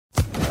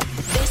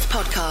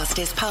podcast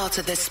is part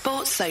of the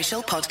Sports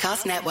Social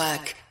Podcast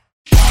Network.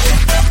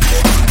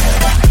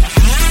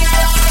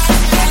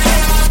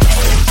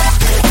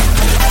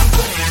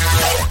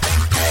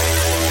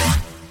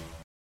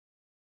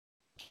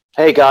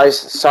 Hey guys,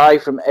 Sai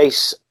from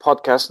Ace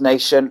Podcast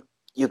Nation.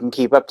 You can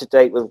keep up to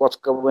date with what's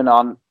going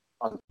on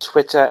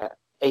Twitter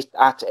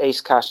at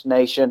ACEcast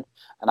Nation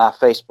and our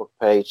Facebook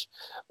page.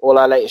 All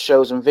our latest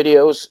shows and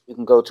videos, you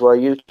can go to our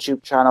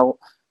YouTube channel,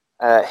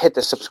 hit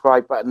the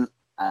subscribe button,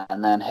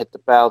 and then hit the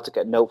bell to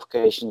get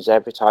notifications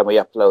every time we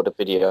upload a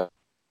video.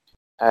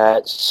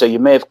 So you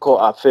may have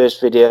caught our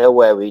first video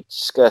where we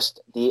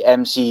discussed the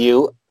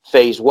MCU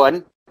Phase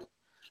 1.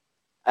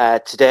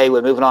 Today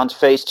we're moving on to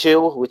Phase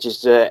 2, which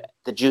is the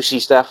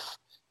juicy stuff.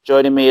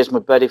 Joining me is my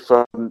buddy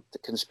from the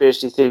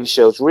Conspiracy Theory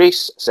shows,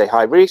 Reese. Say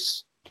hi,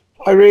 Reese.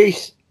 Hi,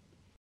 Reese.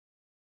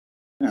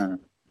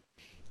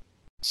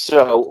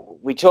 So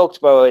we talked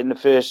about in the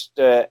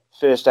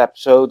first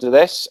episode of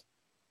this,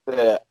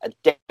 a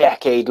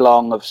decade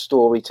long of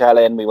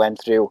storytelling. We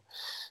went through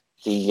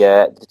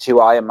the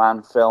two Iron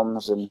Man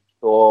films, and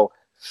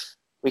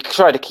we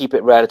tried to keep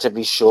it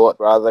relatively short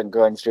rather than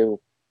going through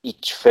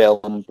each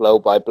film blow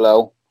by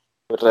blow.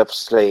 But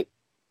obviously,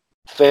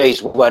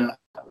 Phase 1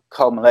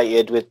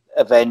 culminated with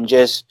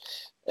Avengers,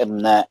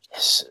 and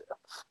it's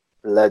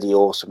a bloody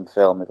awesome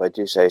film, if I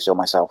do say so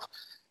myself.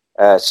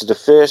 So the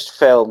first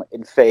film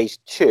in Phase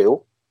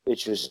 2,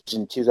 which was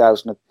in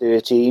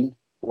 2013,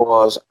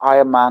 was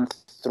Iron Man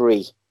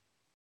 3.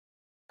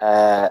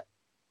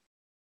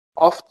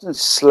 Often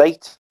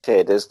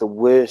slated as the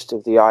worst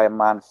of the Iron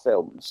Man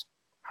films.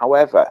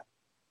 However,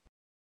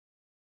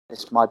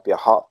 this might be a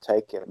hot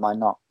take, it might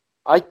not.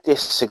 I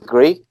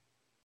disagree.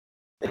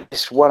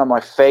 It's one of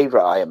my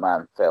favourite Iron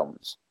Man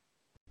films.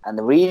 And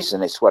the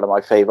reason it's one of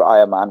my favourite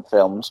Iron Man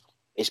films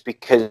is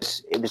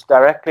because it was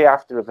directly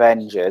after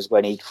Avengers,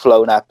 when he'd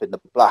flown up in the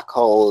black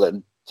hole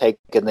and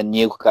taken the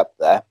nuke up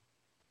there.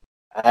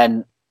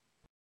 And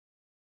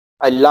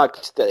I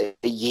liked that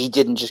he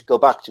didn't just go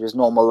back to his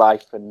normal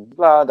life and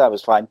blah, that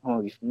was fine.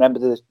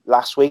 Remember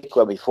last week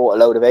when we fought a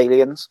load of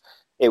aliens?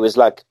 It was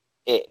like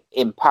it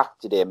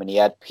impacted him and he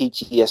had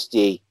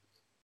PTSD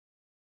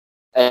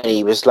and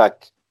he was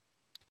like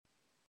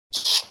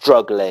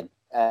struggling.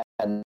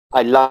 And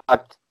I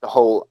liked the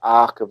whole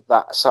arc of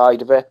that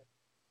side of it.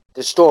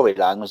 The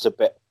storyline was a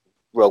bit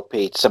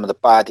ropey to some of the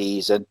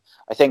baddies, and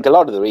I think a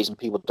lot of the reason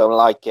people don't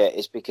like it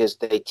is because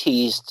they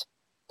teased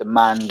the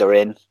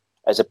Mandarin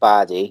as a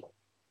baddie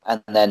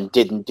and then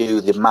didn't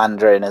do the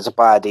Mandarin as a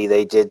baddie.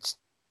 They did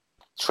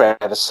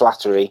Trevor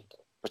Slattery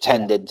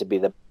pretending to be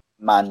the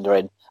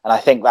Mandarin, and I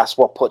think that's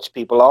what puts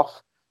people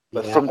off.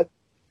 But from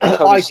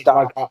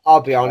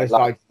I'll be honest,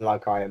 I didn't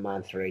like Iron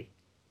Man 3.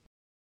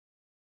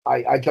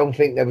 I don't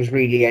think there was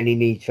really any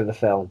need for the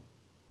film.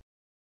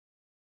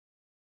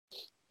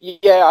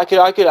 Yeah, I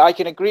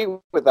can agree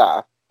with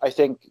that. I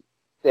think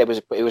it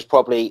was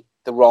probably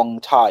the wrong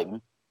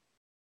time,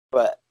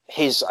 but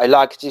I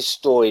liked his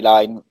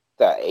storyline,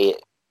 that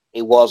it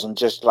wasn't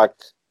just like,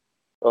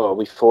 oh,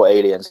 we fought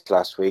aliens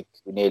last week,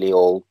 we nearly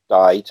all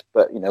died,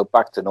 but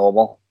back to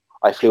normal.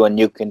 I flew a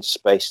nuke into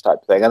space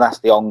type thing, and that's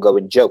the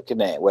ongoing joke, isn't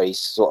it? Where he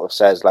sort of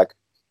says like,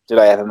 did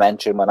I ever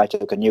mention when I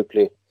took a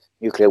nuclear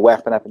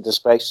weapon up into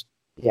space?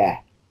 Yeah.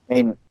 I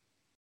mean,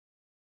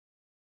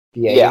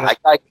 I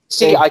can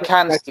see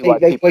why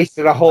they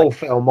wasted a whole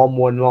film on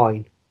one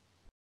line.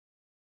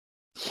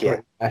 Yeah.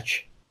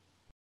 Much.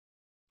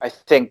 I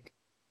think,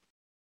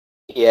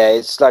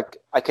 it's like,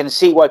 I can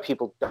see why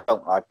people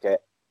don't like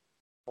it.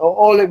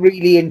 All it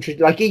really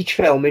each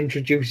film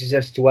introduces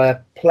us to a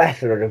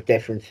plethora of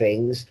different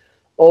things.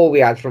 All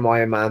we had from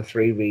Iron Man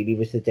 3 really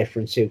was the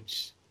different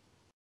suits.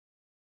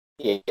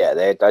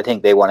 Yeah, I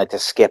think they wanted to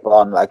skip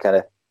on like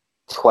a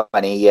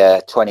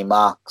 20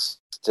 marks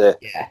to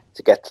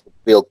get to the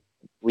real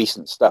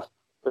recent stuff.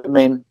 But I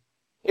mean,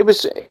 it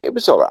was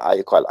all right.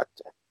 I quite liked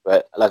it.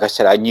 But like I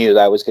said, I knew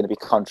that was going to be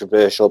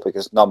controversial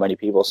because not many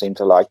people seem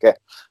to like it.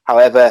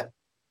 However,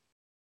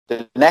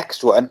 the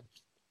next one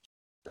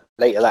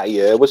later that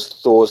year was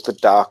Thor's The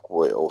Dark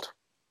World,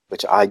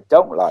 which I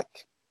don't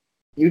like.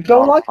 You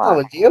don't like that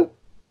one, do you?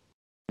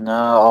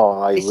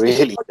 No, I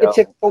really don't. It's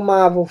a typical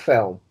Marvel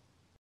film.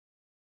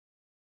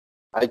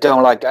 I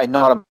don't like. I'm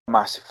not a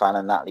massive fan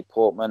of Natalie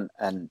Portman,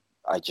 and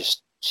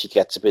she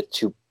gets a bit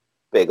too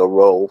big a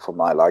role for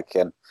my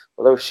liking.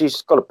 Although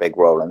she's got a big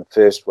role in the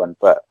first one,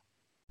 but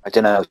I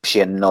don't know. She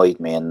annoyed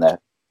me in the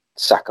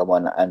second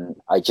one, and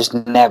I just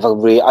never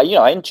really.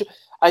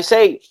 I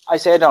say I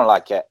don't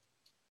like it.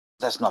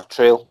 That's not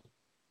true,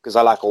 because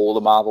I like all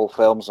the Marvel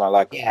films. And I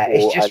like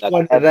it's just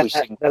one of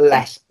the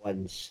less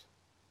ones.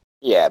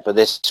 Yeah, but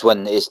this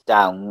one is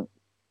down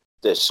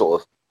the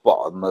sort of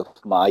bottom of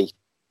my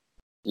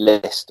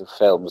list of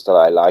films that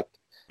I like.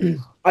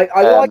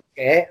 I like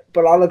it,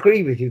 but I'll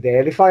agree with you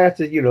there. If I had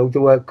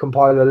to,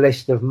 compile a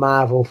list of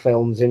Marvel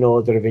films in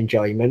order of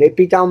enjoyment, it'd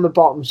be down the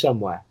bottom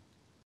somewhere.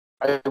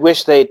 I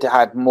wish they'd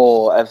had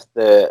more of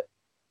the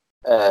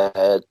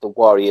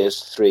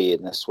Warriors 3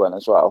 in this one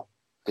as well,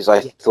 because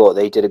I thought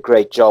they did a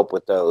great job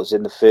with those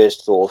in the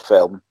first Thor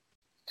film.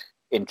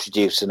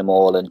 introducing them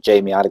all, and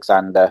Jamie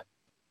Alexander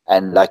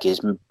and like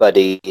his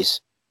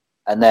buddies.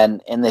 And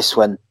then in this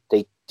one,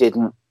 they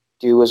didn't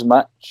do as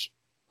much,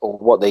 or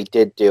what they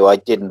did do, I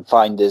didn't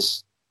find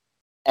as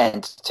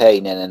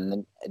entertaining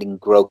and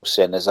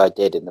engrossing as I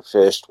did in the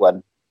first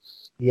one.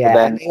 Yeah,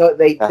 then, and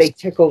they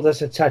tickled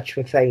us a touch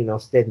with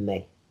Thanos, didn't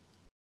they?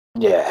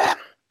 Yeah.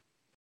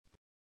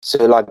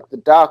 So, like, the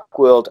Dark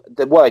World,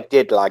 what I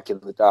did like in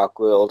the Dark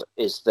World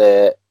is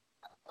the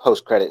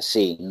post-credit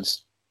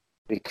scenes,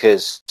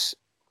 because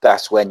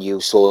that's when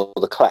you saw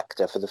the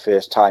Collector for the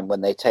first time,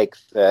 when they take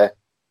the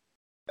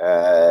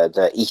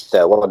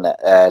ether, wasn't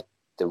it?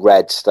 The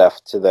red stuff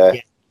to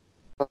the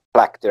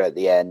Collector at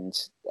the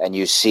end, and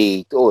you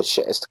see, oh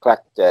shit, it's the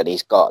Collector, and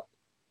he's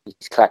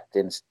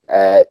collecting.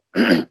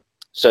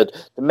 So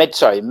the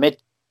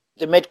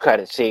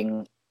mid-credit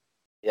scene,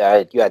 you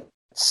had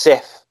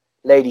Sith,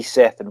 Lady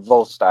Sith, and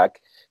Volstagg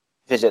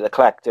visit the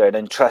Collector and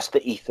entrust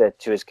the ether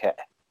to his care,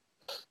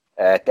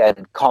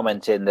 and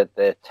commenting that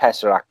the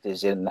Tesseract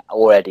is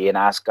already in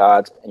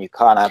Asgard, and you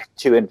can't have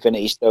two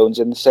Infinity Stones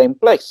in the same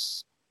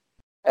place.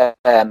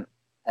 And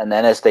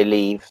then as they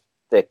leave,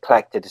 the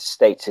Collector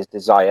states his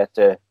desire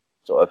to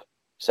sort of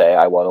say,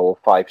 "I want all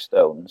 5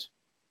 stones."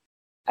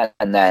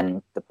 And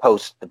then the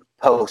post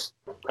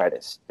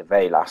credits, the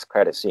very last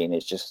credit scene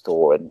is just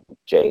Thor and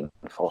Jane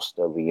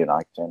Foster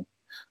reuniting,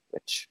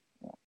 which,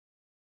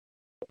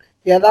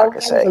 that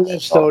was a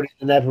love story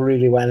that never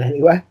really went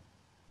anywhere.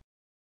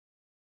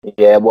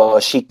 Yeah, well,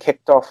 she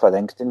kicked off, I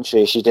think, didn't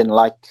she? She didn't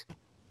like.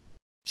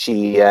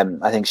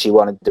 I think she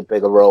wanted a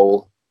bigger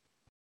role,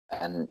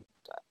 and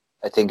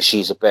I think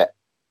she's a bit,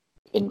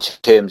 in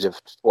terms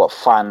of what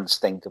fans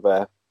think of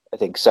her, I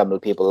think some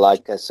people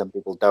like her, some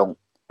people don't.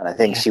 And I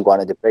think she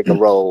wanted a bigger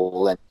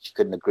role, and she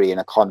couldn't agree in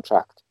a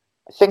contract.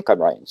 I think I'm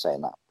right in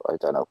saying that, but I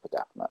don't know for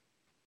definite.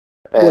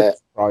 Would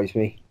surprise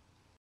me.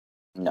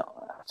 No,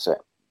 that's it.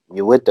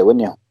 You would, though,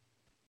 wouldn't you?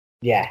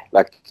 Yeah.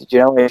 Like, do you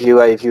know, if you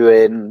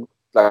were in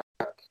like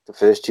the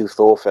first 2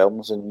 Thor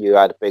films and you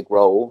had a big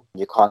role, and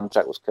your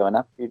contract was coming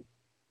up, you'd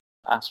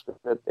ask for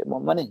a bit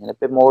more money and a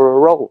bit more of a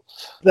role.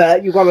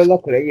 But you got to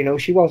look at it.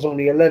 She was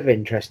only a love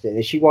interest in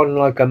it. She wasn't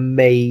like a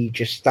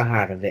major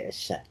star of it as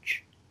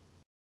such.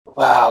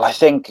 Well, I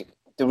think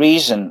the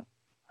reason,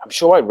 I'm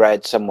sure I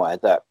read somewhere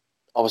that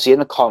obviously in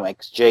the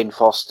comics, Jane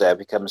Foster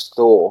becomes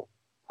Thor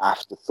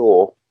after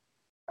Thor.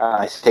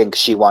 I think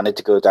she wanted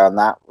to go down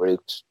that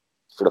route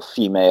for the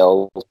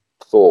female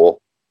Thor.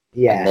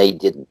 Yeah. And they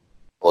didn't.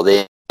 Or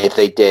if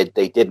they did,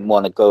 they didn't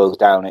want to go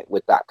down it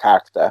with that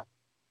character.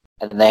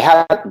 And they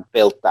hadn't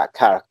built that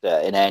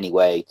character in any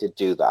way to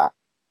do that.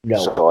 No.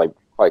 So I'm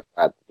quite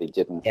glad they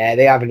didn't. Yeah,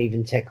 they haven't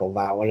even tickled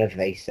that one, have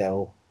they?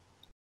 So.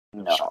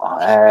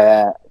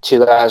 No.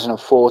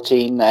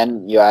 2014,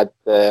 then you had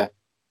the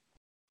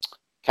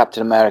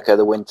Captain America,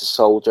 the Winter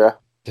Soldier.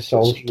 The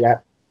Soldier, yeah.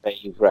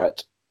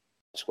 Favorite.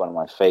 It's one of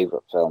my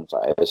favorite films.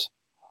 That is.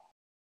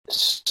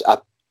 It's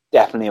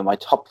definitely in my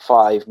top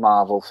 5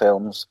 Marvel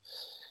films.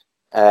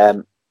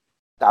 The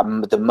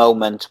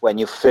moment when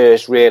you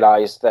first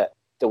realise that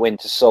the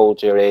Winter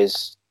Soldier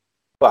is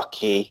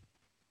Bucky.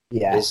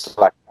 Yeah. It's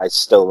like, I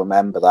still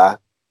remember that.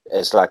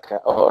 It's like,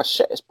 oh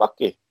shit, it's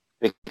Bucky.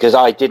 Because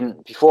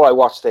before I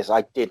watched this,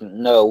 I didn't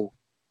know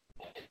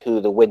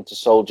who the Winter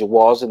Soldier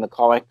was in the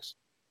comics.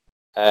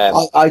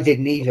 I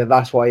didn't either.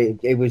 That's why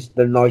it was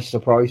the nice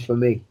surprise for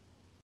me.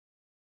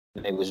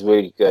 It was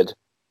really good.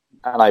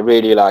 And I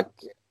really like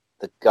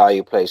the guy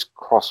who plays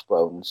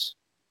Crossbones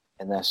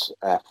in this,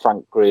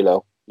 Frank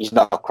Grillo. He's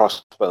not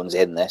Crossbones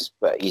in this,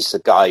 but he's the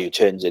guy who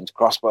turns into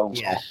Crossbones.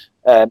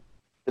 Yeah.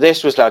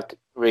 This was like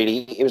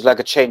it was like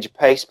a change of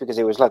pace, because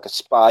it was like a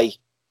spy.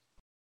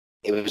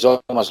 It was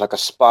almost like a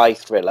spy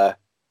thriller,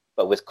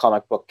 but with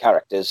comic book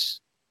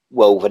characters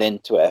woven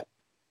into it.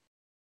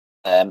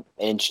 It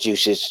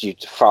introduces you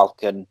to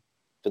Falcon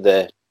for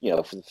the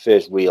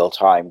first real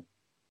time.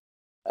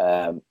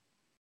 So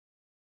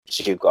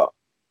you've got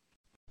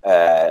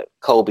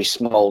Colby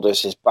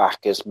Smulders is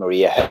back as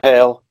Maria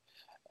Hale,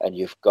 and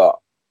you've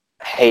got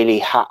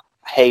Haley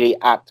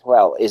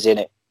Atwell is in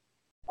it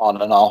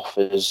on and off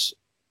as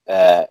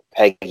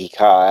Peggy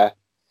Carter,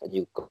 and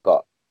you've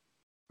got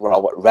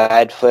Robert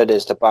Redford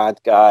as the bad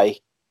guy,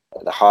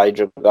 the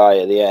Hydra guy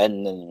at the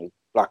end, and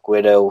Black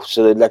Widow.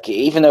 So like,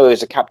 even though it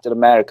was a Captain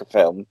America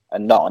film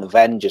and not an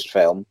Avengers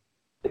film,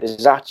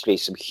 there's actually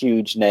some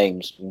huge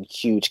names and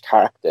huge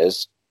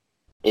characters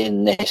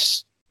in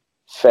this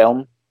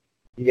film.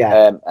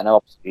 Yeah. And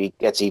obviously it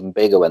gets even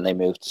bigger when they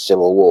move to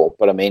Civil War.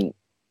 But I mean,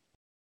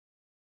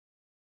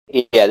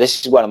 yeah,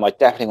 this is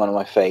definitely one of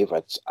my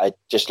favorites. I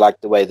just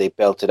like the way they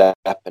built it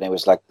up, and it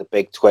was like the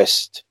big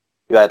twist.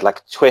 You had like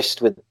a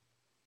twist with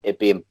it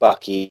being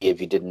Bucky,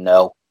 if you didn't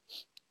know,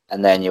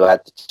 and then you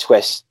had the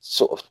twist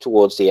sort of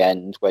towards the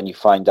end when you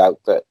find out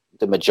that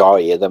the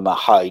majority of them are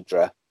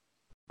Hydra.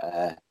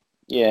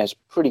 Yeah, it's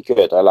pretty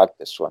good. I like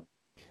this one.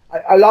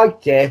 I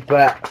liked it,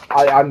 but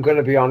I'm going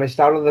to be honest.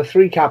 Out of the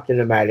 3 Captain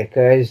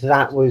Americas,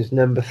 that was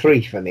number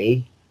 3 for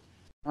me.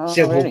 Oh,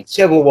 really?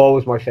 Civil War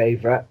was my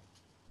favourite.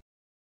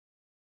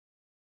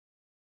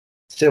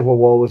 Civil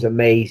War was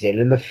amazing.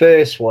 And the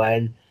first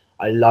one,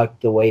 I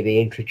liked the way they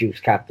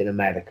introduced Captain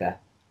America.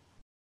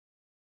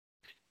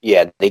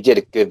 Yeah, they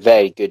did a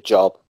very good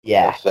job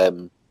Yeah.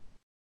 of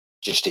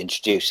just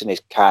introducing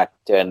his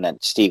character and then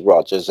Steve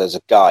Rogers as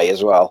a guy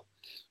as well.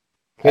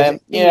 I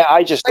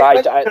like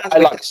spy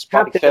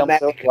Captain films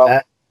as America,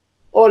 well.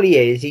 all he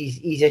is,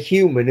 he's a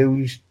human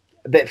who's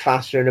a bit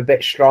faster and a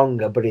bit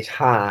stronger, but his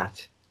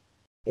heart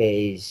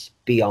is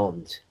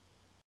beyond.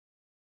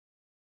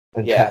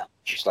 And Yeah,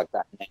 just like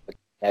that,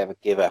 never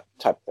give up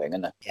type thing,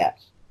 isn't it? Yeah.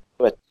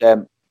 But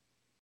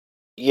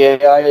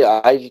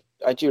yeah,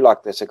 I do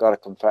like this. I gotta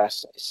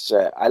confess, it's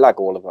I like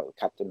all of the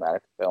Captain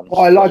America films.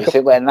 Well, I like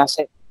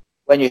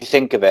when you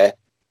think of it,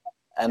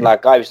 and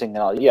like I was thinking,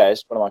 oh yeah,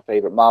 it's one of my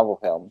favorite Marvel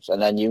films,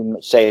 and then you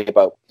say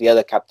about the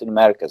other Captain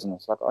Americas, and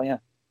it's like, oh yeah,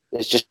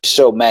 there's just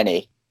so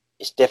many.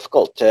 It's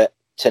difficult to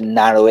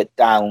narrow it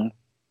down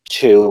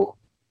to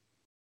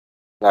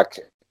like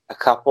a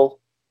couple.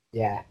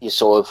 Yeah. You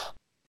sort of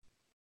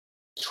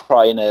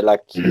trying to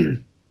like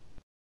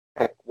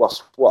pick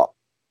what's what.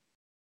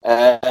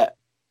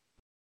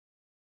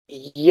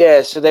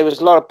 Yeah, so there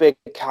was a lot of big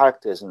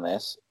characters in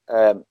this,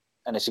 and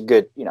it's a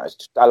good,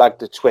 I like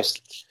the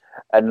twist,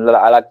 and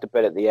I like the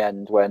bit at the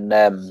end when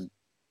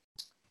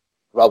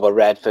Robert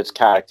Redford's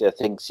character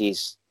thinks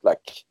he's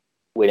like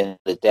winning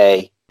the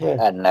day,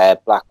 and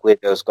Black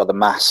Widow's got the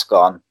mask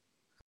on,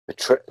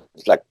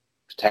 like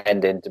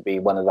pretending to be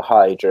one of the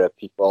Hydra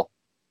people,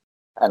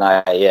 and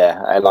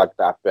I like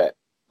that bit.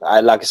 I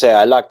like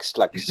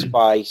like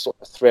spy sort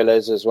of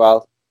thrillers as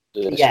well.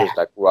 This was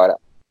like right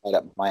up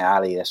my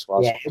alley. This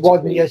was. Yeah, it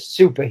wasn't a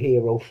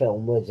superhero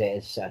film, was it?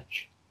 As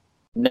such.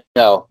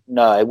 No,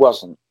 it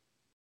wasn't.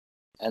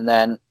 And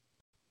then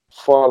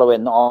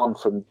following on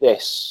from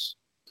this,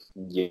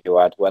 you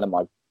had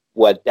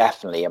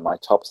definitely in my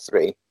top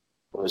three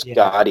was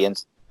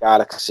Guardians of the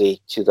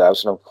Galaxy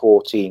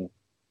 2014,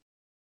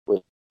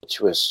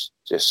 which was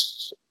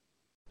just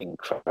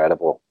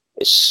incredible.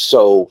 It's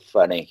so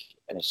funny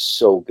and it's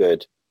so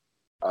good.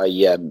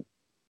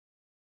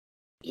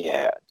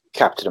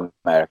 Captain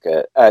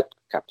America,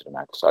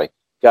 sorry.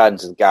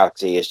 Guardians of the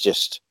Galaxy is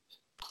just,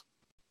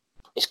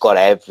 it's got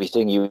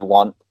everything you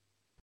want.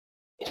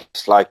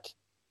 It's like...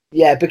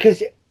 Yeah,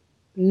 because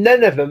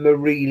none of them are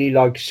really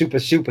like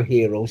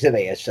superheroes, are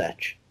they, as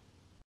such?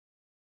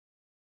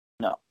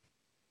 No.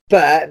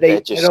 But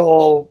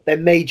they're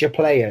major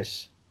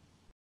players.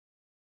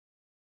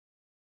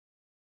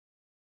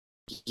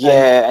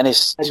 Yeah, and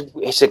it's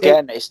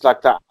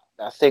like that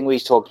thing we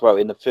talked about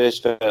in the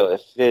first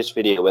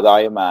video with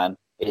Iron Man.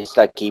 It's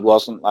like he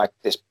wasn't like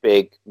this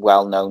big,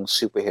 well-known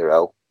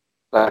superhero.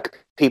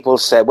 Like people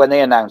said when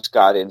they announced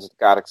Guardians of the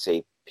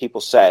Galaxy, people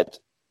said,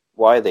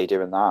 "Why are they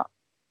doing that?"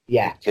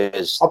 Yeah,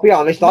 because I'll be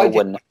honest, I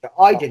didn't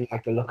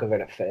like the look of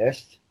it at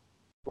first.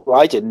 Well,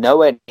 I didn't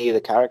know any of the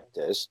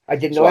characters. I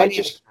didn't know any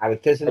of the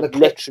characters, and the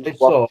clips I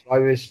saw, I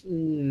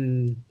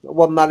wasn't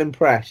that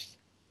impressed.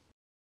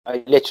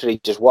 I literally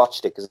just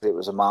watched it because it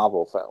was a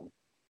Marvel film,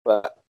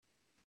 but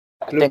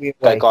I think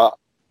I got.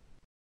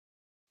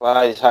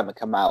 By the time it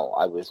came out,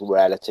 I was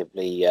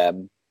relatively up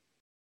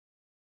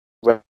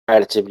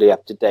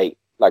to date,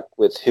 like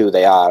with who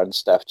they are and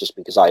stuff. Just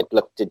because I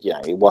looked at,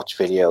 you watch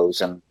videos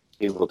and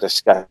people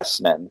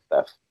discussing it and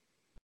stuff.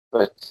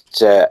 But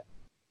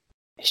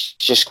it's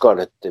just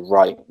got the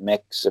right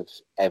mix of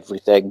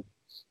everything.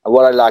 And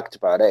what I liked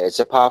about it is,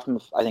 apart from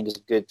I think it's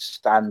a good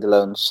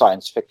standalone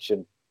science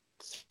fiction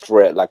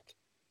for it, like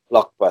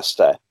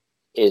blockbuster,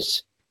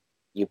 is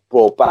you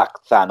brought back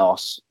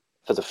Thanos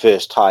for the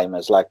first time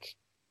as like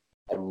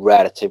a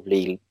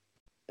relatively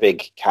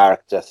big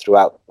character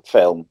throughout the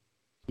film.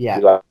 Yeah.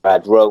 You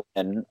had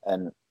Ronan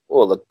and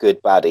all the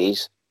good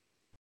baddies,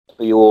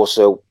 but you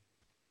also,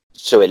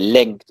 so it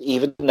linked,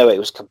 even though it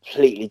was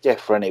completely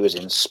different, it was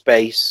in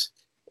space,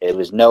 there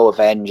was no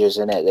Avengers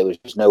in it, there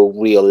was no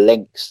real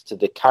links to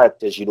the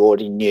characters you'd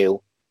already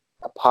knew,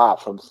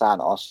 apart from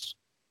Thanos.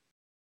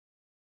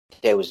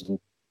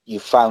 You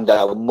found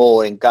out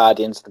more in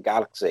Guardians of the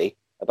Galaxy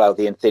about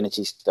the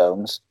Infinity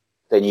Stones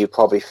than you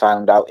probably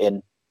found out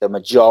in the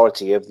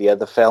majority of the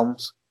other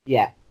films.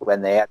 Yeah.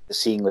 When they had the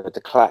scene with the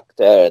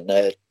collector and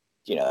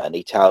and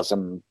he tells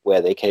them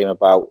where they came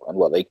about and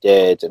what they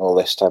did and all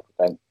this type of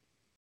thing.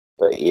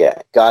 But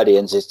yeah,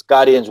 Guardians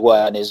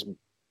 1 is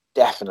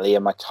definitely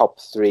in my top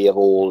 3 of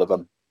all of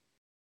them.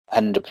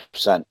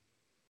 100%.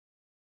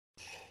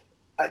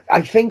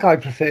 I think I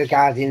prefer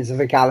Guardians of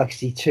the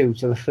Galaxy 2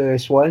 to the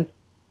first one.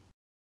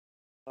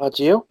 Oh,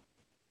 do you?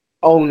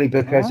 Only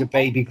because of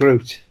Baby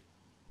Groot.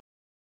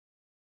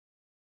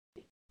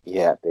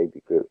 Yeah,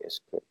 Baby Groot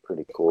is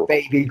pretty cool.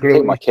 Baby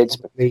Groot my kids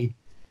is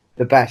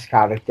the best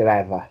character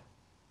ever.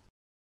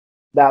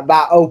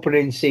 That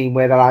opening scene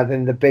where they're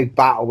having the big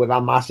battle with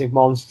that massive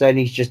monster and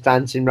he's just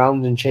dancing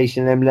around and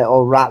chasing them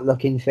little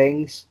rat-looking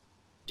things.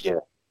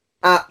 Yeah.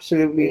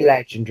 Absolutely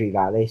legendary,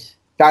 that is.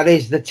 That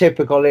is the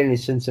typical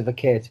innocence of a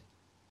kid.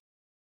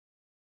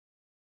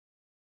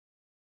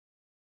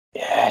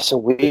 Yeah, it's a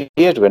weird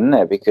one, isn't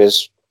it?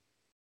 Because,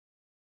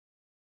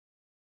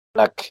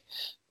 like,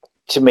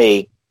 to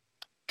me,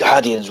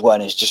 Guardians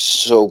 1 is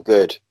just so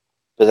good.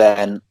 But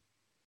then,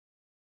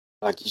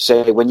 like you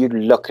say, when you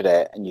look at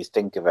it and you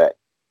think of it,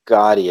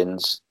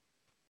 Guardians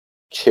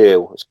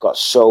 2 has got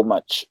so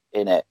much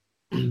in it,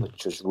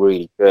 which was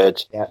really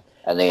good. Yeah.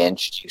 And they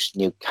introduced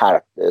new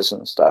characters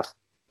and stuff.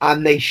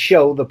 And they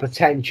show the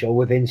potential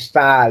within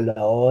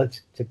Star-Lord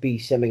to be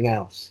something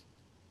else.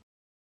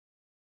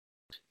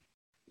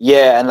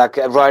 Yeah, and like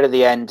right at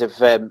the end of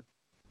Guardians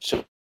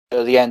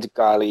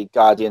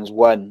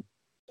 1,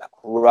 like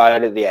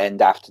right at the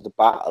end after the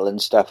battle and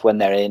stuff, when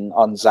they're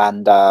on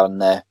Xandar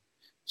and they're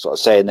sort of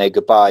saying their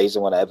goodbyes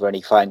and whatever, and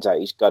he finds out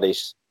he's got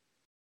his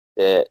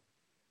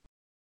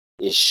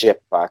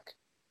ship back.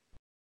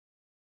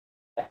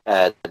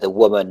 The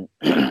woman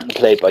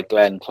played by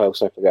Glenn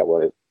Close, I forget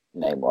what her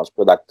name was,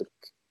 but like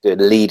the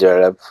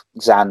leader of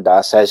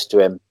Xandar says to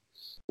him,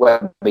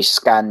 when we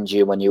scanned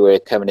you when you were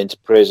coming into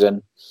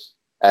prison,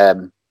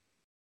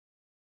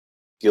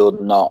 you're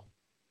not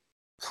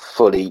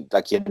fully,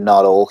 like, you're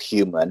not all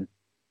human.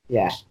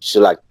 Yeah. So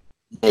like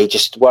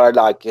what I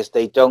like is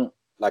they don't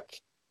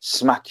like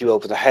smack you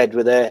over the head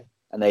with it,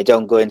 and they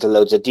don't go into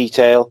loads of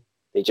detail.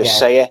 They just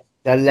say it.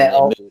 They're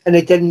little, and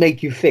it didn't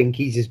make you think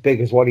he's as big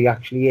as what he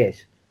actually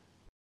is.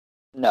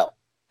 No.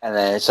 And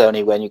then it's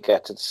only when you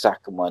get to the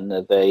second one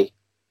that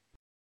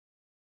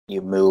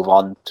you move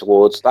on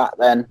towards that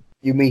then.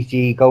 You meet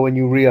Ego and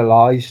you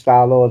realise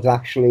Star-Lord's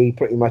actually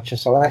pretty much a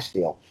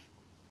Celestial.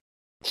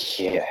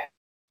 Yeah.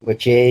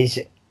 Which is,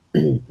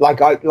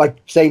 like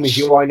same as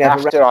you, I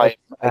never read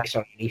comics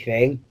or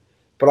anything,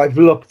 but I've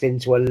looked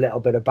into a little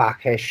bit of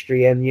back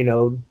history, and, you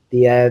know,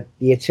 the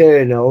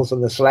Eternals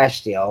and the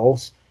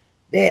Celestials,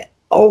 they're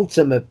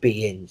ultimate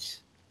beings.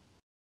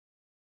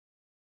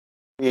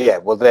 Yeah,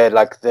 well, they're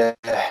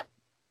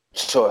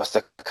sort of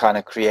the kind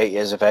of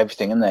creators of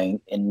everything, aren't they,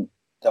 in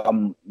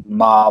the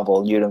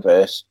Marvel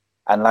universe.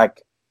 And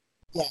like,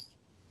 yeah,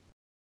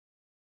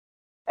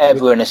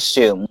 everyone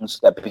assumes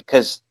that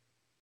because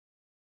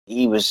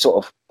he was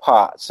sort of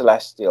part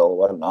Celestial or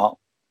whatnot,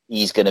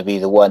 he's going to be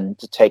the one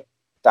to take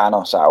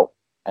Thanos out.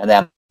 And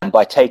then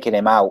by taking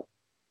him out,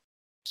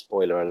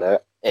 spoiler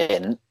alert,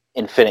 in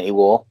Infinity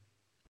War,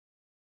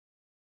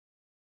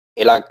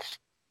 it like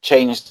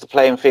changed the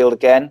playing field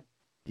again.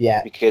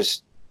 Yeah.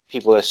 Because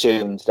people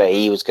assumed that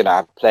he was going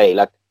to play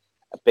like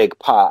a big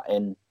part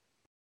in.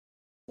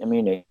 I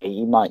mean,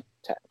 he might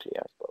technically,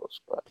 I suppose,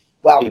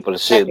 but people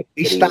assumed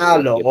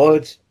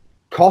Star-Lord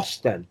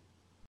cost them.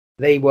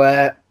 They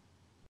were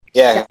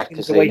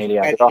because they nearly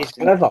had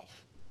it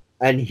off,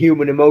 and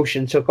human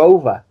emotion took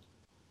over.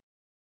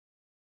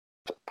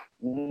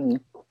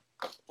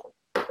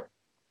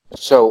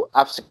 So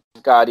after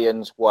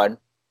Guardians 1,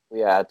 we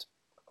had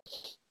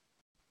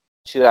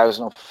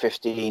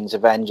 2015's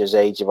Avengers: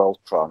 Age of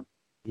Ultron.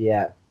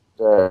 Yeah.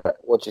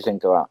 What do you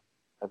think of that?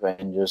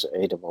 Avengers: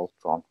 Age of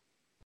Ultron.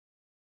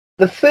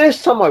 The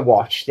first time I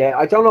watched it,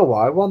 I don't know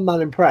why, I wasn't that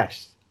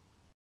impressed.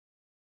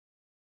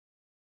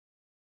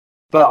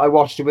 But I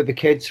watched it with the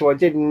kids, so I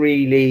didn't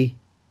really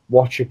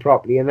watch it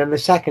properly. And then the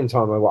second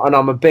time I watched, and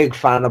I'm a big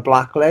fan of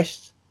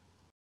Blacklist.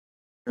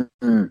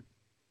 Mm-hmm.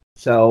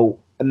 So,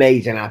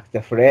 amazing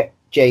actor for it.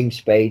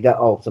 James Spader,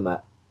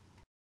 ultimate.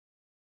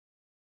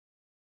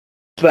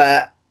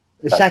 But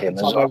the second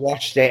time I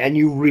watched it, and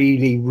you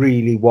really,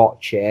 really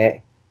watch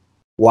it,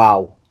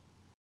 wow.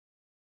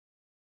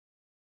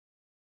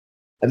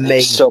 Amazing.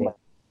 There's so much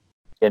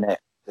in it.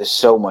 There's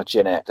so much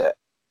in it that,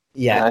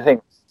 yeah. And I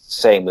think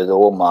same with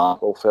all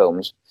Marvel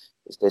films.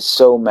 There's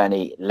so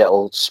many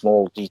little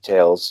small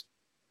details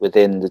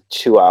within the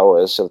 2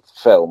 hours of the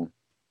film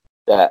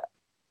that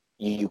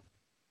you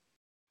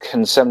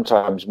can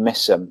sometimes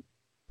miss them.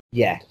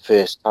 Yeah. The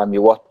first time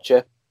you watch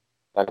it.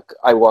 Like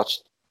I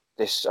watched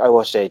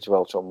Age of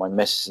Ultron, my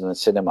missus in the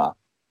cinema,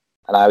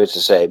 and I was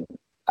the same.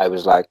 I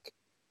was like,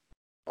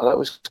 "Oh, that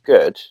was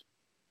good.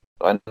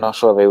 I'm not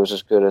sure if it was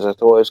as good as I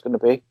thought it was going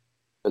to be."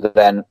 But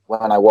then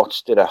when I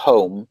watched it at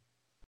home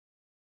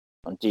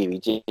on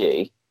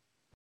DVD,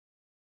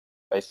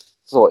 I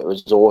thought it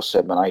was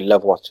awesome, and I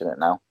love watching it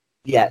now.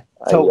 Yeah,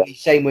 totally.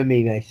 Same with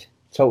me, mate.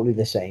 Totally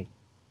the same.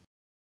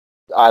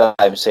 I'm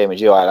the same as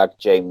you. I like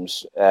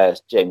James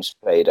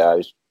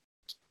Spader.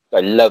 I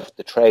loved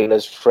the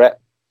trailers for it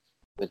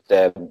with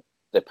the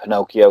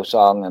Pinocchio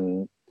song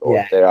and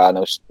There Are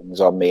No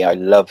Strings on Me. I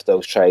love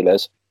those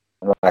trailers.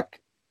 And like,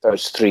 that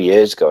was 3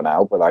 years ago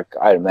now, but like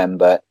I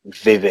remember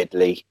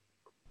vividly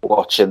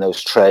watching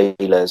those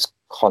trailers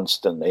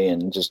constantly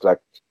and just like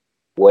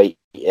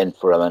waiting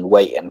for them and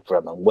waiting for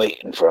them and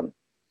waiting for them.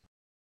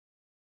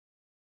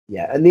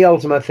 Yeah, and the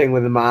ultimate thing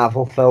with the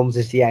Marvel films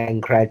is the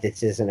end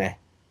credits, isn't it?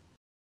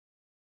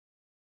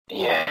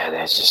 Yeah,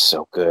 they're just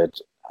so good.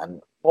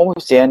 And what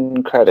was the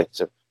end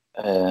credits of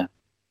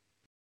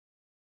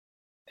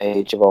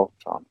Age of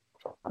Ultron?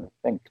 I'm trying to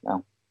think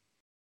now.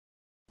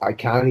 I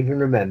can't even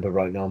remember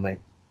right now, mate.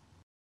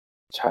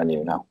 Tell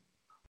you now.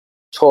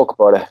 Talk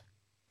about it.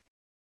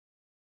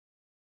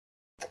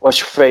 What's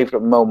your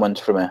favourite moment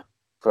from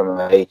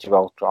Age of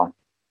Ultron?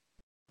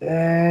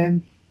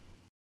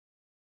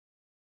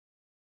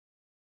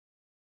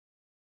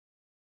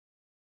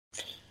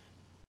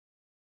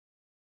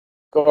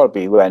 Gotta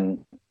be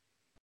when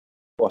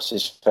what's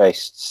his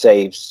face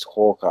saves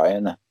Hawkeye,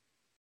 isn't it?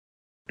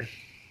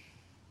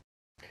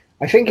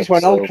 I think it's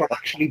when Ultron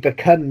actually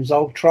becomes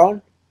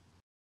Ultron.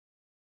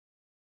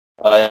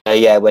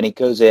 Yeah, when he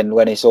goes in,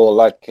 when it's all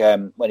like,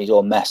 when he's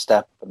all messed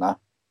up and that.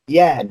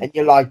 Yeah, and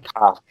you're like,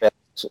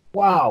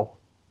 wow.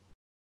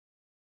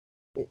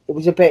 It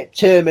was a bit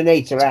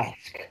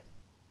Terminator-esque.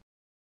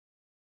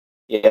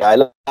 Yeah, I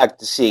like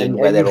the scene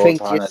where they're all trying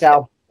to... And you think to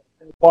yourself,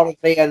 what have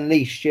they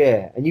unleashed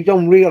here? And you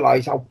don't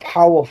realise how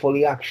powerful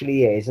he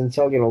actually is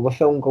until, the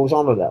film goes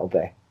on a little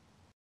bit.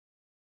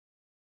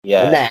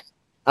 Yeah.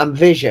 And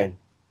Vision.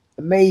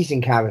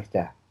 Amazing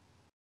character.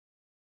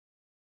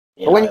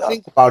 Yeah, but when you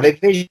think about it,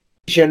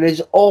 Vision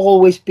has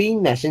always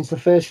been there since the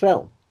first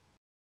film.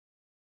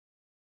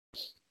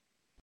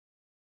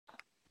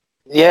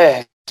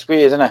 Yeah, it's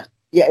weird, isn't it?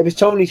 Yeah, it was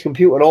Tony's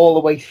computer all the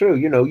way through.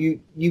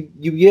 You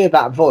hear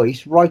that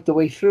voice right the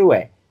way through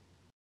it.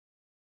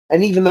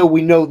 And even though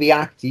we know the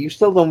actor, you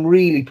still don't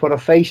really put a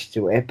face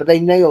to it, but they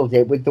nailed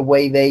it with the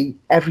way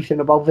everything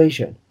about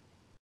Vision.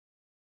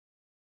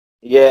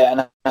 Yeah,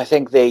 and I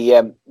think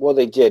what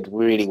they did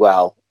really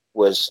well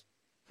was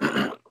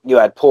you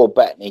had Paul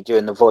Bettany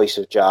doing the voice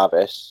of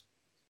Jarvis,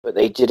 but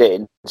they did it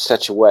in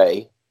such a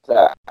way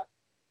that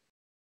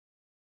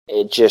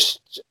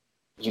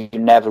you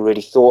never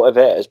really thought of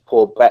it as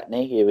Paul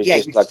Bettany. It was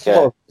just like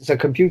it's a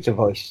computer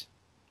voice.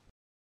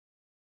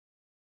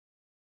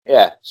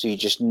 Yeah, so you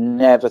just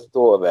never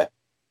thought of it.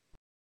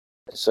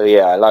 So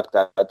yeah, I like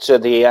that. So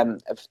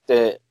in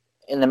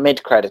the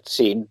mid-credit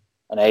scene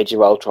on Age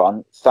of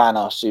Ultron,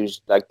 Thanos,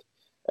 who's like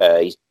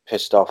he's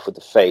pissed off with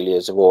the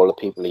failures of all the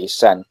people he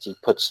sent, he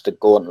puts the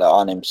gauntlet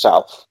on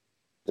himself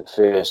the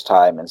first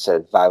time and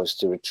vows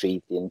to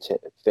retrieve the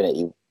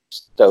Infinity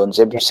Stones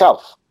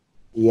himself.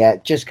 Yeah,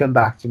 just come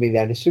back to me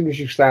then as soon as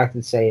you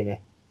started saying it.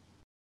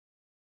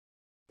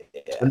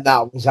 Yeah. And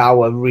that was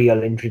our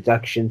real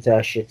introduction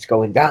to shit's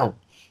going down.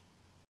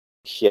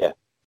 Yeah,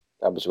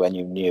 that was when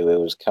you knew it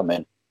was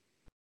coming.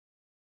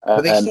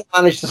 But they still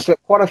managed to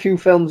slip quite a few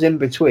films in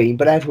between,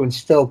 but everyone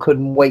still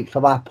couldn't wait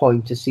for that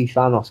point to see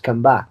Thanos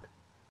come back.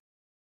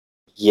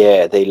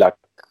 Yeah,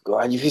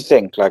 if you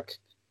think,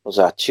 was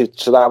that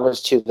so that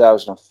was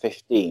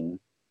 2015.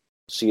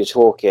 So you're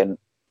talking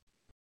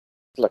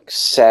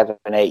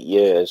 7-8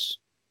 years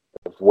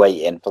of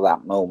waiting for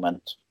that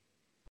moment.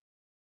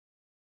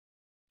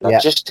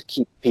 Just to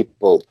keep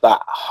people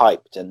that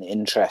hyped and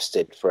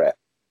interested for it.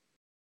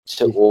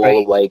 So it's all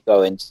the way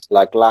going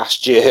to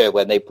last year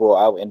when they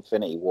brought out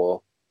Infinity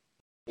War.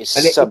 It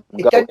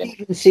doesn't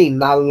even seem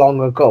that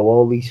long ago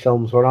all these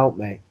films were out,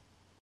 mate.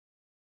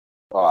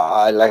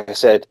 Like I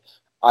said,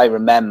 I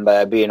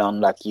remember being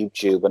on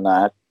YouTube and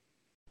that,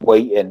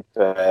 waiting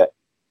for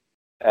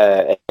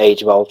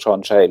Age of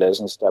Ultron trailers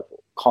and stuff,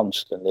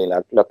 constantly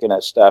looking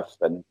at stuff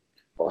and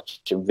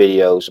watching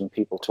videos and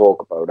people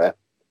talk about it.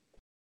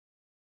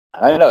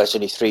 I know it's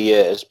only 3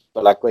 years,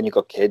 but when you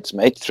got kids,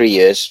 mate, 3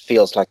 years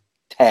feels like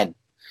 10.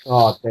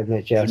 Oh, doesn't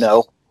it just?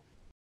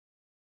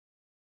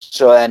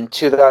 So then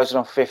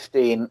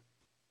 2015,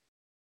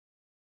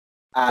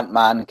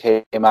 Ant-Man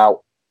came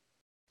out,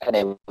 and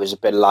it was a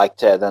bit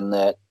lighter than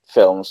the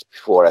films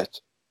before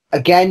it.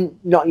 Again,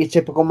 not your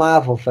typical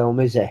Marvel film,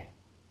 is it?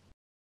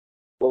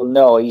 Well,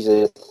 no, he's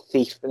a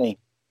thief, isn't he?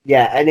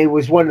 Yeah, and it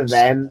was one of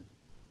them.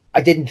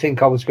 I didn't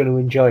think I was going to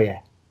enjoy it.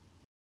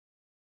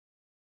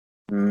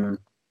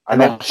 I'm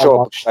not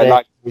sure.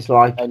 It was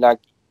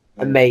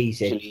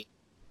amazing. Actually,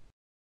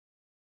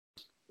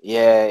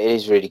 yeah, it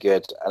is really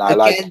good,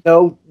 and Again,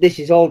 though, this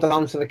is all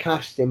down to the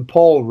casting.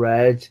 Paul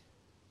Rudd.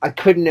 I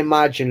couldn't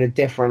imagine a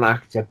different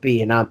actor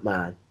being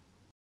Ant-Man.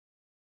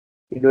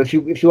 If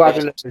you had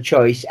another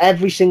choice,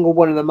 every single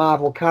one of the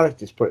Marvel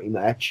characters, pretty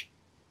much,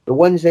 the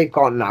ones they've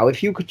got now,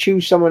 if you could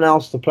choose someone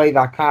else to play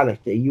that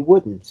character, you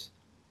wouldn't.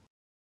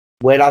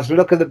 Whereas,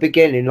 look at the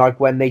beginning,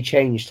 when they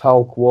changed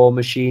Hulk, War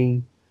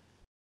Machine,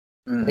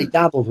 they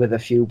dabbled with a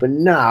few, but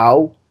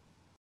now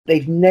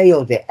they've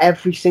nailed it.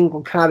 Every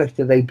single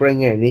character they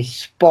bring in is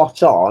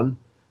spot on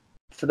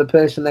for the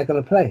person they're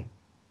going to play.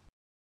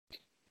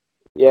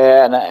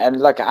 Yeah, and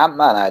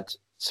Ant-Man had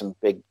some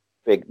big.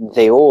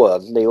 They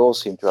all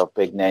seem to have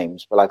big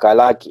names, but I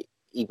like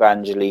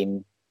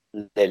Evangeline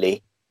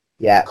Lilly.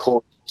 Yeah,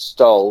 Corey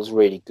Stoll's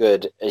really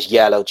good as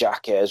Yellow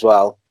Jacket as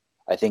well.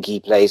 I think he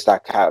plays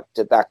that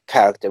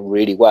character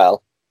really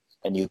well,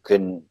 and you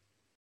can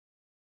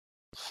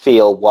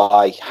feel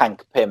why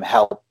Hank Pym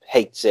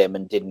hates him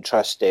and didn't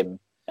trust him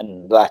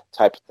and that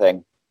type of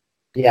thing.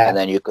 Yeah, and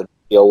then you could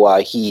feel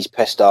why he's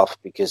pissed off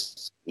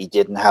because he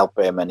didn't help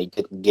him and he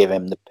didn't give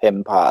him the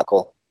Pym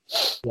particle.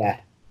 Yeah.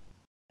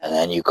 And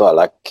then you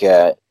got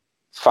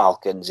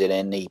Falcon's in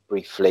only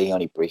briefly,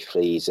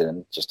 he's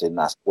just in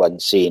that one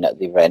scene at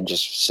the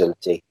Avengers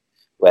facility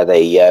where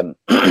they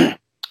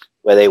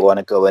where they want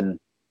to go and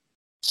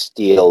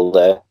steal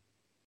what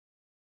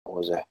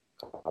was it?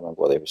 I can't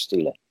remember what they were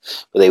stealing,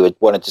 but they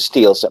wanted to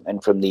steal something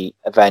from the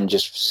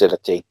Avengers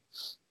facility,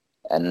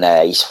 and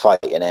he's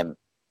fighting him,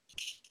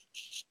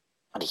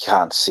 and he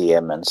can't see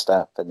him and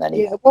stuff. And then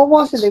what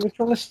was it they were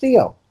trying to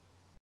steal?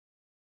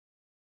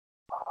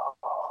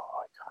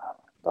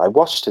 I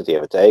watched it the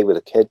other day with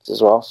the kids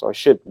as well, so I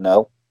should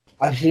know.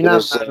 I've seen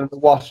Ant-Man and the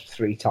Wasp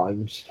 3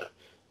 times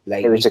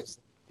lately.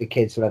 The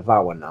kids love that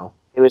one now.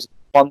 It was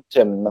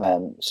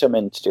quantum,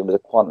 something to do with the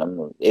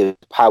quantum. It was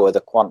power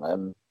the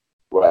quantum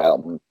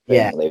realm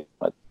thing they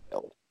wanted to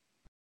build.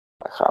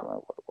 I can't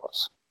remember what it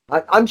was.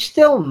 I'm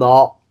still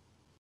not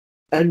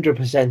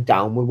 100%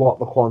 down with what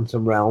the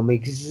quantum realm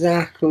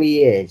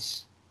exactly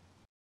is,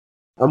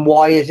 and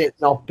why is it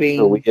not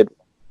being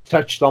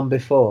touched on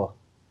before?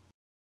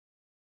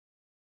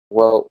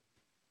 Well,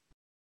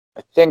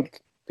 I think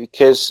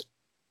because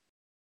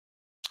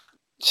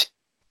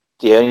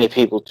the only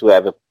people to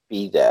ever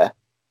be there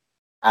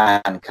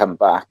and come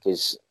back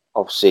is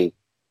obviously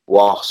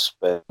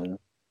Wasp and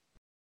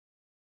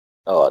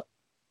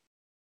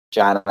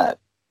Janet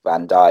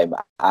Van Dyne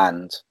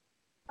and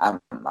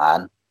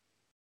Ant-Man.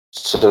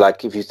 So,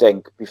 like, if you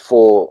think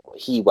before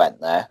he went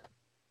there,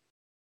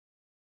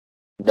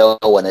 no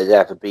one had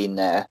ever been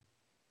there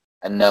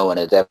and no one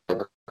had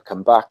ever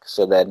come back.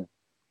 So then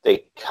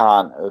they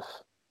can't have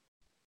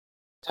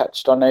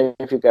touched on it,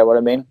 if you get what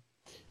I mean.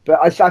 But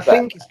I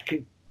think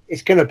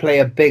it's going to play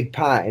a big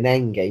part in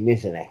Endgame,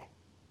 isn't it?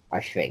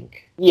 I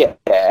think. Yeah,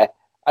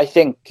 I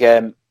think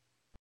because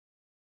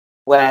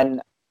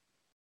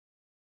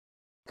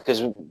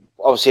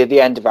obviously at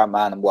the end of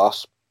Ant-Man and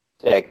Wasp,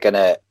 they're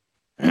gonna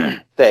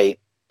they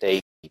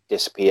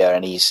disappear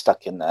and he's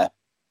stuck in there.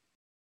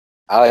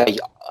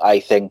 I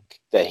think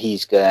that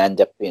he's gonna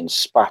end up being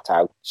spat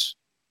out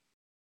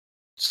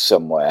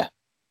somewhere.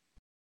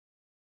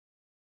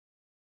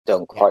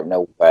 Don't quite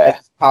know where.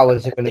 His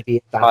powers are going to be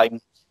at that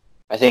time.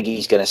 I think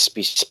he's going to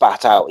be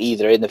spat out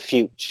either in the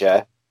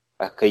future,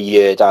 like a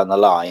year down the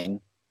line,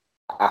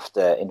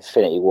 after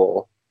Infinity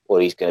War,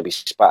 or he's going to be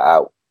spat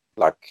out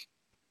like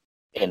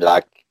in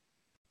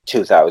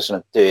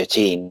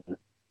 2013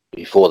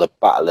 before the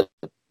Battle of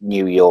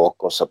New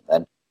York or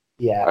something.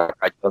 Yeah,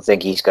 I don't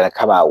think he's going to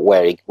come out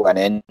where he went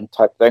in,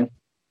 type thing.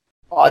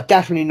 Oh,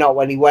 definitely not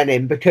when he went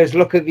in, because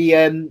look at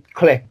the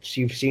clips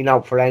you've seen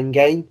out for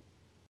Endgame,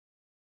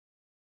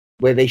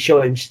 where they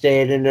show him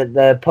staring at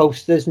the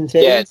posters and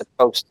things. Yeah, the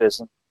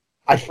posters.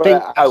 I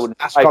think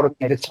that's got to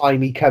be the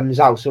time he comes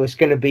out, so it's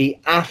going to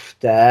be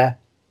after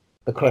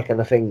the click of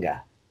the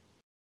finger.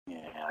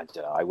 Yeah, I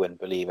don't know. I wouldn't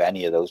believe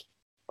any of those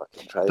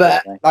fucking trailers.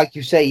 But like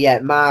you say, yeah,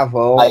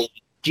 Marvel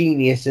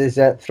geniuses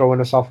at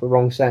throwing us off the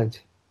wrong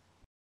scent.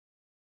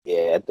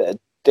 Yeah, I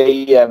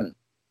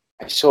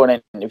saw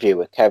an interview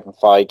with Kevin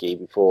Feige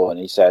before, and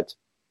he said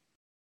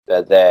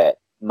that their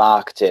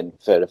marketing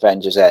for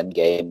Avengers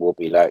Endgame will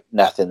be like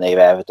nothing they've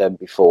ever done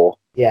before.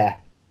 Yeah.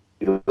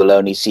 You will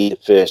only see the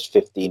first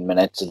 15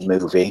 minutes of the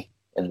movie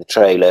in the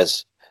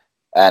trailers,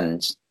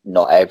 and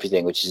not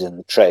everything which is in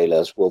the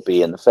trailers will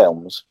be in the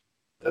films.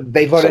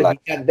 They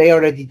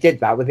already did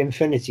that with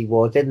Infinity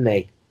War, didn't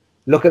they?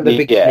 Look at the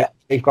beginning. Yeah.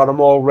 They've got them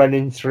all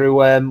running through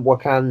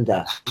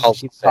Wakanda.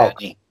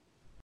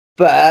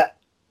 But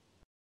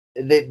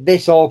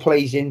this all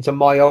plays into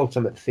my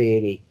ultimate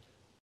theory.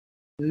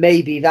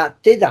 Maybe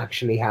that did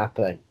actually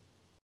happen.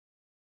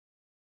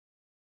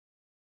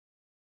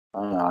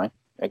 All right.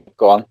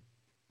 Go on.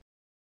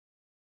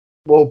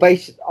 Well,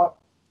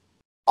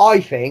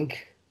 I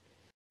think...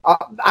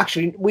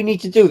 actually, we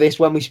need to do this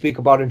when we speak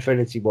about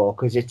Infinity War,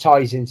 because it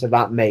ties into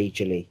that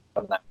majorly.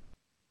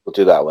 We'll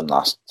do that one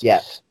last.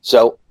 Yeah.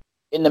 So,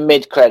 in the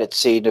mid-credit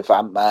scene of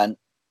Ant-Man,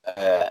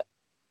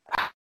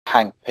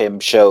 Hank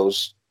Pym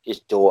shows his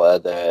daughter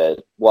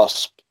the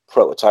Wasp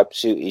prototype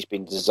suit he's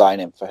been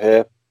designing for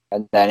her.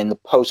 And then in the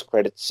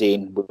post-credit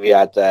scene, we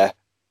had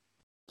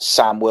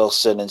Sam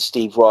Wilson and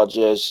Steve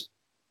Rogers,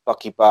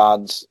 Bucky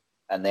Barnes,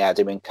 and they had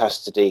him in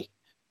custody,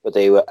 but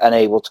they were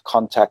unable to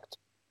contact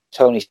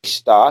Tony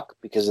Stark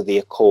because of the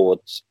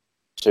Accords.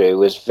 So it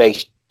was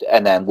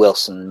and then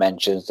Wilson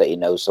mentions that he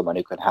knows someone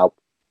who can help.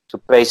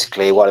 So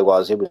basically what it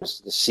was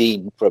the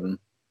scene from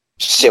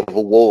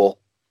Civil War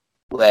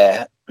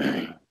where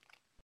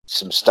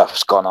some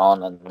stuff's gone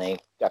on and they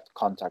got to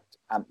contact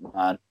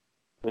Ant-Man,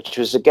 which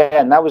was,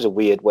 again, that was a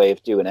weird way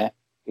of doing it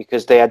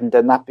because they hadn't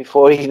done that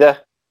before either,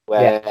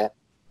 where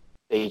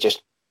they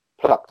just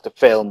plucked the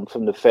film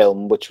from the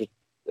film,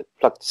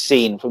 plucked the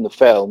scene from the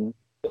film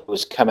that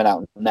was coming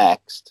out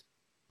next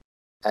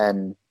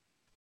and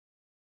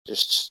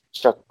just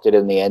chucked it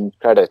in the end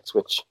credits,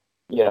 which,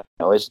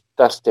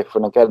 that's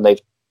different. Again,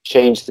 they've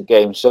changed the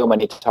game so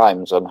many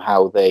times on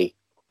how they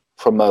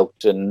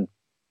promote and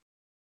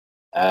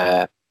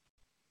the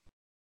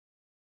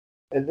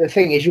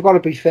thing is, you've got to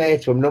be fair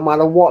to them. No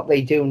matter what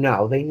they do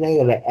now, they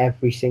nail it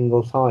every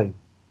single time.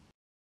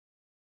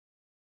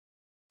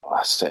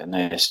 That's it.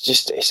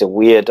 It's a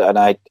weird,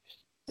 and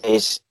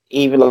it's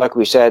even like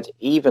we said,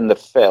 even the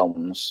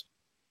films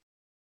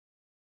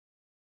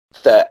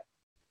that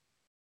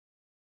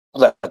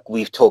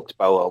we've talked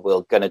about, or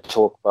we're going to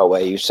talk about,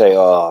 where you say,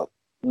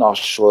 not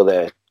sure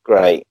they're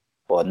great,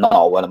 or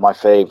not one of my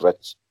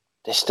favourites,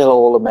 they're still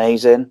all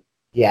amazing.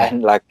 Yeah.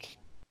 And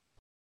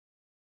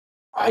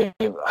I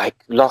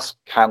lost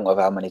count of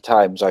how many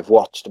times I've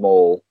watched them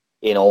all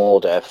in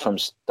order from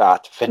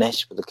start to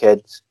finish with the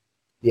kids.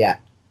 Yeah.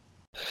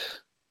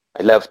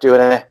 I love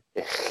doing it.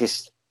 It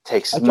just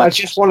takes I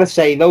just want to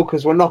say, though,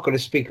 because we're not going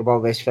to speak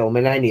about this film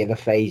in any of the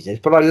phases,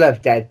 but I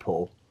love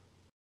Deadpool.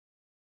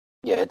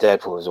 Yeah,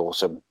 Deadpool is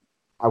awesome.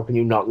 How can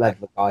you not love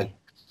the guy?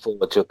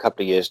 Forward to a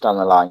couple of years down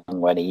the line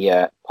when he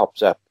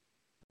pops up.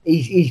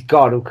 He's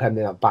got to come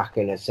back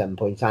in at some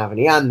point, haven't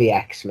he? And the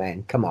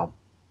X-Men, come on.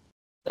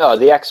 No,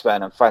 the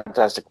X-Men and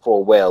Fantastic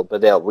Four will,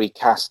 but they'll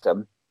recast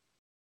them.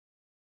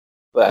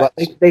 But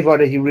they've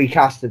already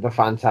recasted the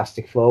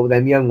Fantastic Four with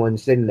them young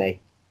ones, didn't they?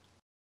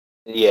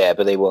 Yeah,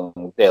 but they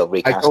won't. They'll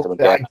recast them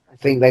again. I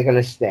think they're going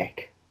to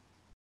stick.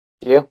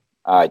 Do you?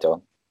 I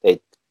don't. They're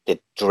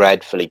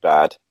dreadfully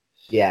bad.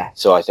 Yeah.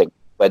 So I think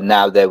when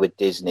now they're with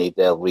Disney,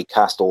 they'll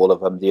recast all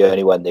of them. The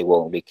only one they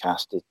won't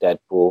recast is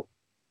Deadpool.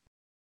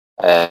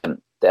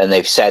 And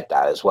they've said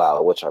that as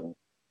well, which I'm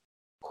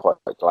quite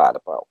glad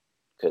about.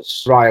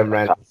 Because Ryan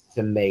Reynolds is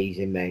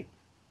amazing, mate.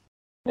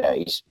 Yeah,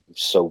 he's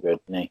so good,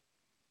 isn't he?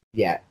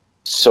 Yeah.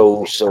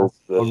 So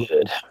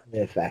good.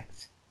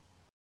 Perfect.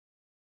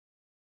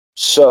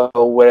 So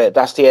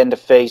that's the end of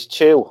phase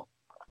 2.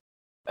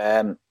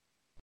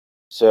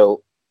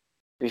 So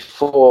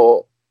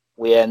before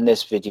we end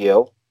this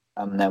video,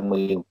 and then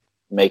we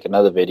make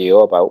another video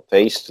about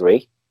phase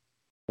 3,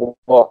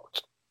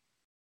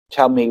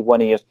 tell me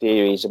one of your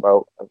theories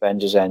about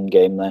Avengers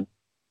Endgame then.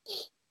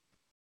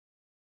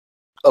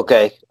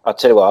 Okay, I'll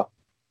tell you what.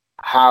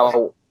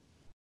 How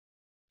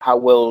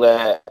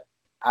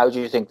do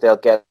you think they'll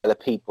get the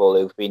people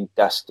who've been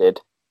dusted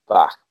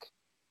back?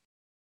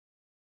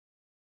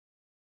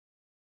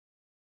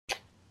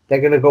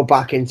 They're going to go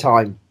back in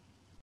time.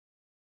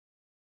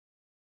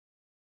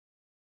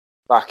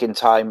 Back in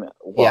time?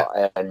 What?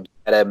 Yeah.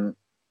 And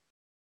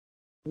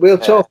we'll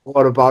talk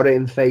more about it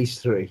in phase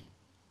 3.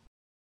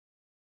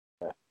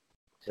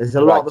 There's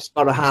a lot that's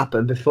got to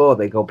happen before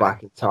they go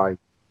back in time.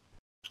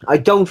 I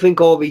don't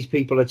think all these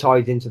people are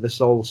tied into the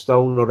Soul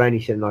Stone or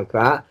anything like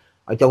that.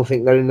 I don't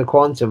think they're in the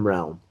quantum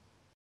realm.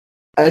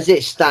 As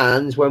it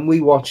stands, when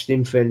we watched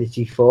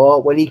Infinity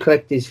 4, when he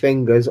clicked his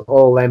fingers,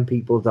 all them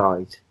people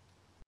died.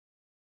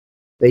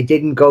 They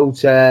didn't go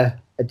to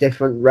a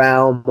different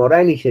realm or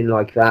anything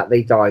like that.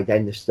 They died,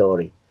 end of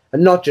story.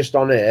 And not just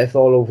on Earth,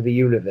 all over the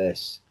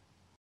universe.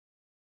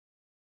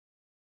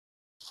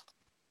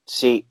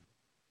 See,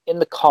 in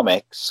the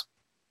comics,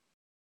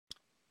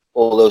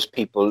 all those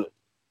people,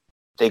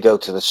 they go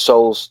to the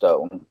Soul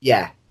Stone.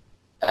 Yeah.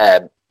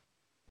 And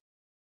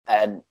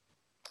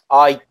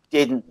I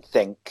didn't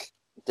think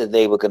that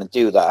they were going to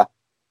do that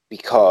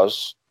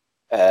because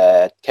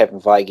Kevin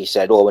Feige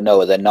said, "Oh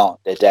no, they're not.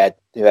 They're dead.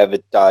 Whoever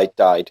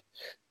died."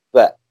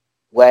 But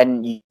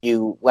when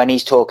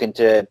he's talking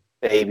to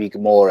Baby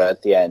Gamora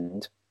at the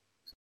end,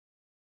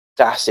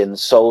 that's in the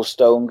Soul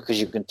Stone because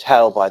you can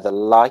tell by the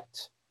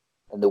light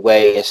and the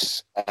way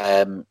it's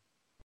the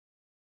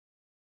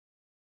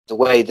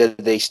way that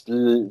they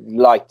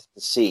light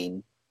the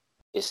scene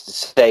is the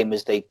same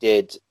as they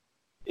did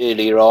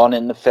earlier on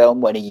in the film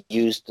when he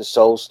used the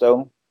Soul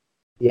Stone.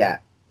 Yeah.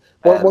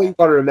 What you've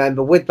got to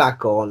remember, with that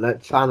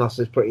gauntlet, Thanos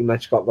has pretty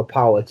much got the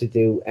power to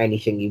do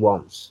anything he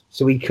wants.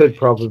 So he could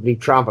probably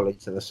travel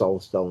into the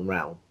Soul Stone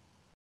realm.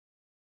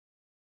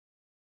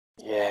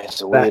 Yeah,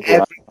 it's a weird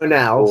one. Everyone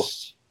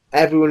else,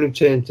 everyone who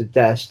turned to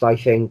dust, I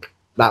think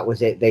that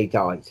was it. They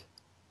died.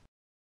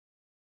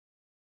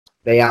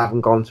 They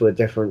haven't gone to a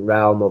different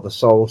realm or the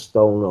Soul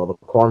Stone or the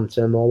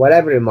Quantum or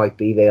whatever it might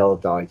be. They all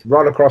died.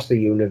 Right across the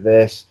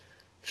universe,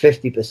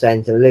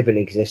 50% of living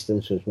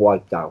existence was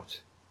wiped out.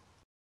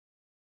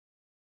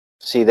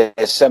 See,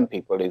 there's some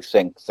people who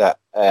think that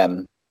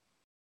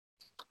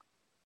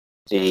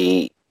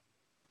the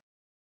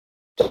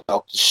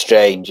Doctor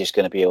Strange is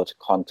going to be able to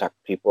contact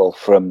people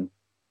from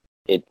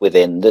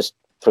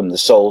the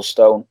Soul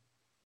Stone,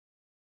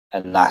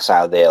 and that's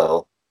how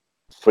they'll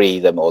free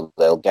them or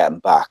they'll get them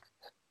back.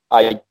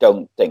 I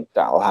don't think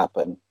that'll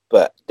happen,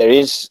 but there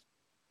is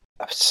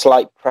a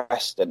slight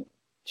precedent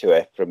to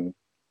it from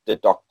the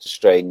Doctor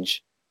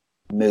Strange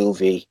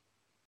movie,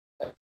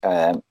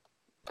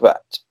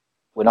 but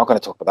we're not going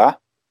to talk about that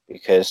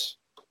because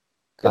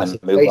we're going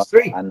to move on.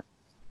 3. And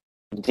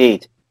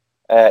indeed.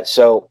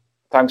 So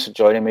thanks for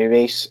joining me,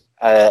 Reese.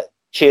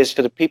 Cheers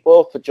for the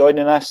people for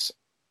joining us.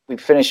 We've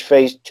finished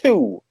phase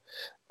 2.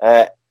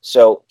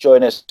 So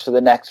join us for the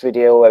next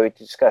video where we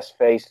discuss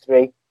phase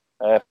 3.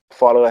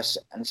 Follow us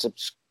and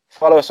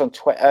follow us on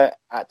Twitter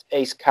at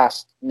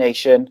ACEcast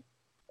Nation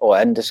or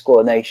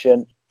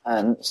 _Nation,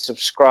 and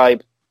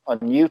subscribe on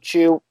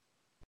YouTube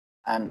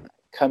and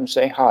come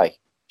say hi.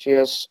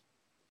 Cheers.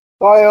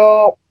 Bye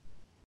all.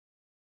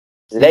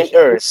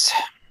 Laters.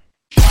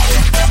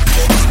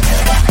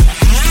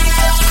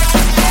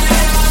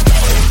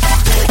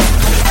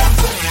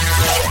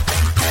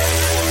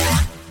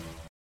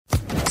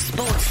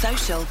 Sports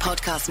Social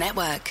Podcast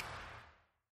Network.